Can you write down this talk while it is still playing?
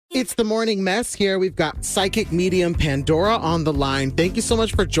It's the morning mess here. We've got psychic medium Pandora on the line. Thank you so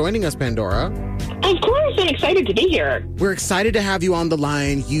much for joining us, Pandora. Of course, I'm excited to be here. We're excited to have you on the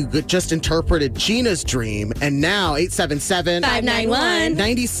line. You just interpreted Gina's dream, and now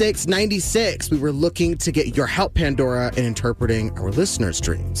 877-591-9696. We were looking to get your help, Pandora, in interpreting our listeners'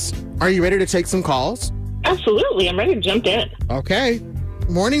 dreams. Are you ready to take some calls? Absolutely. I'm ready to jump in. Okay.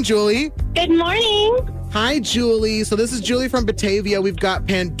 Morning, Julie. Good morning. Hi, Julie. So this is Julie from Batavia. We've got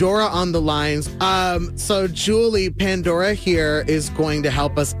Pandora on the lines. So Julie, Pandora here is going to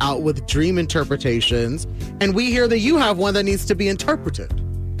help us out with dream interpretations. And we hear that you have one that needs to be interpreted.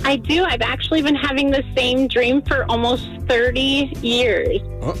 I do. I've actually been having the same dream for almost 30 years.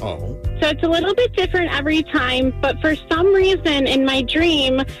 Uh-oh. So it's a little bit different every time. But for some reason in my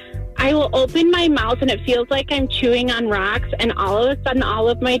dream, I will open my mouth and it feels like I'm chewing on rocks, and all of a sudden all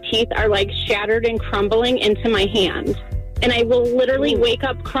of my teeth are like shattered and crumbling into my hand. And I will literally wake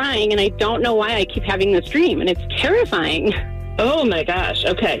up crying, and I don't know why I keep having this dream, and it's terrifying. Oh my gosh.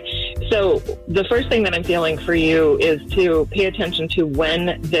 Okay. So the first thing that I'm feeling for you is to pay attention to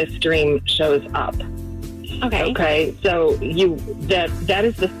when this dream shows up. Okay. Okay. So that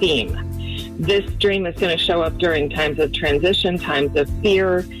is the theme. This dream is going to show up during times of transition, times of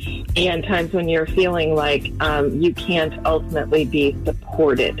fear, and times when you're feeling like you can't ultimately be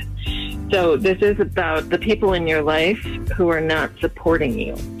supported. So this is about the people in your life who are not supporting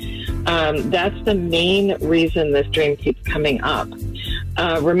you. That's the main reason this dream keeps coming up.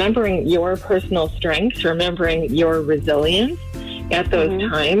 Remembering your personal strengths, remembering your resilience at those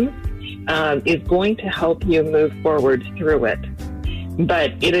times is going to help you move forward through it.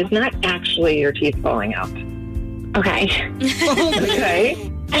 But it is not actually your teeth falling out. Okay. Okay.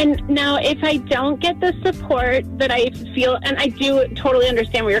 And now if I don't get the support that I feel, and I do totally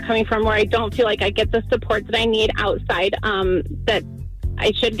understand where you're coming from, where I don't feel like I get the support that I need outside that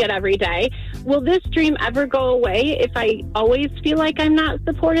I should get every day, will this dream ever go away if I always feel like I'm not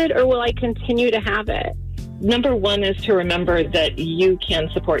supported, or will I continue to have it? Number one is to remember that you can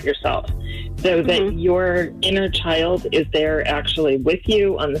support yourself, so that your inner child is there actually with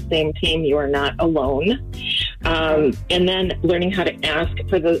you on the same team. You are not alone. And then learning how to ask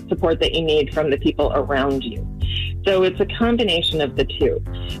for the support that you need from the people around you. So it's a combination of the two.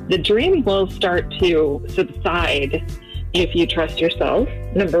 The dream will start to subside if you trust yourself,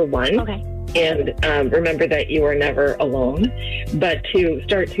 number one. Okay. And remember that you are never alone, but to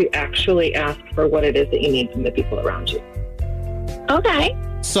start to actually ask for what it is that you need from the people around you. Okay.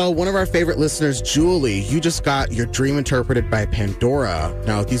 So one of our favorite listeners, Julie, you just got your dream interpreted by Pandora.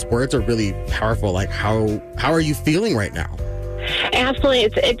 Now, these words are really powerful. Like, how are you feeling right now?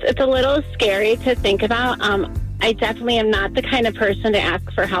 Absolutely. It's a little scary to think about. I definitely am not the kind of person to ask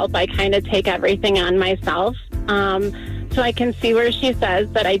for help. I kind of take everything on myself. So I can see where she says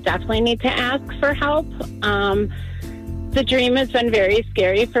that I definitely need to ask for help. The dream has been very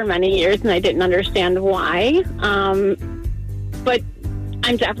scary for many years, and I didn't understand why. But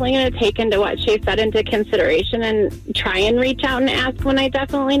I'm definitely going to take into what she said into consideration and try and reach out and ask when I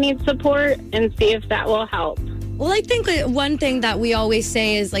definitely need support and see if that will help. Well, I think one thing that we always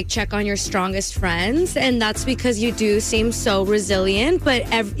say is like check on your strongest friends, and that's because you do seem so resilient, but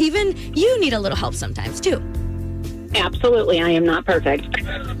even you need a little help sometimes too. Absolutely. I am not perfect.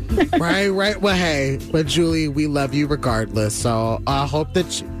 Right. Well, hey, but Julie, we love you regardless. So I hope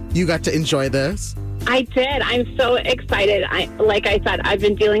that you got to enjoy this. I did. I'm so excited. Like I said, I've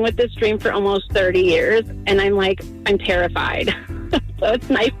been dealing with this dream for almost 30 years, and I'm terrified. So it's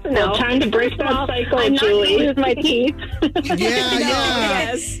nice to know. Well, time to break that cycle, I'm Julie. not going to lose my teeth. Yeah.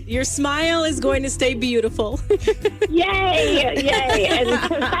 Yes, your smile is going to stay beautiful. Yay. And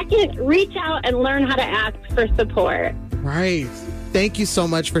second, reach out and learn how to ask for support. Right. Thank you so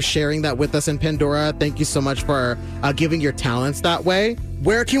much for sharing that with us. And Pandora, thank you so much for giving your talents that way.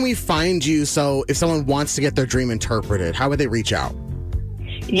 Where can we find you? So if someone wants to get their dream interpreted, how would they reach out?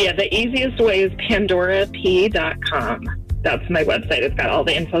 Yeah, the easiest way is pandorap.com. That's my website. It's got all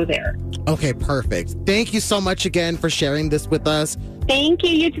the info there. Okay, perfect. Thank you so much again for sharing this with us. Thank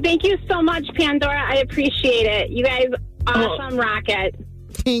you. Thank you so much, Pandora. I appreciate it. You guys, awesome rocket.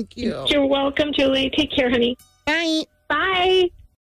 Thank you. You're welcome, Julie. Take care, honey. Bye. Bye.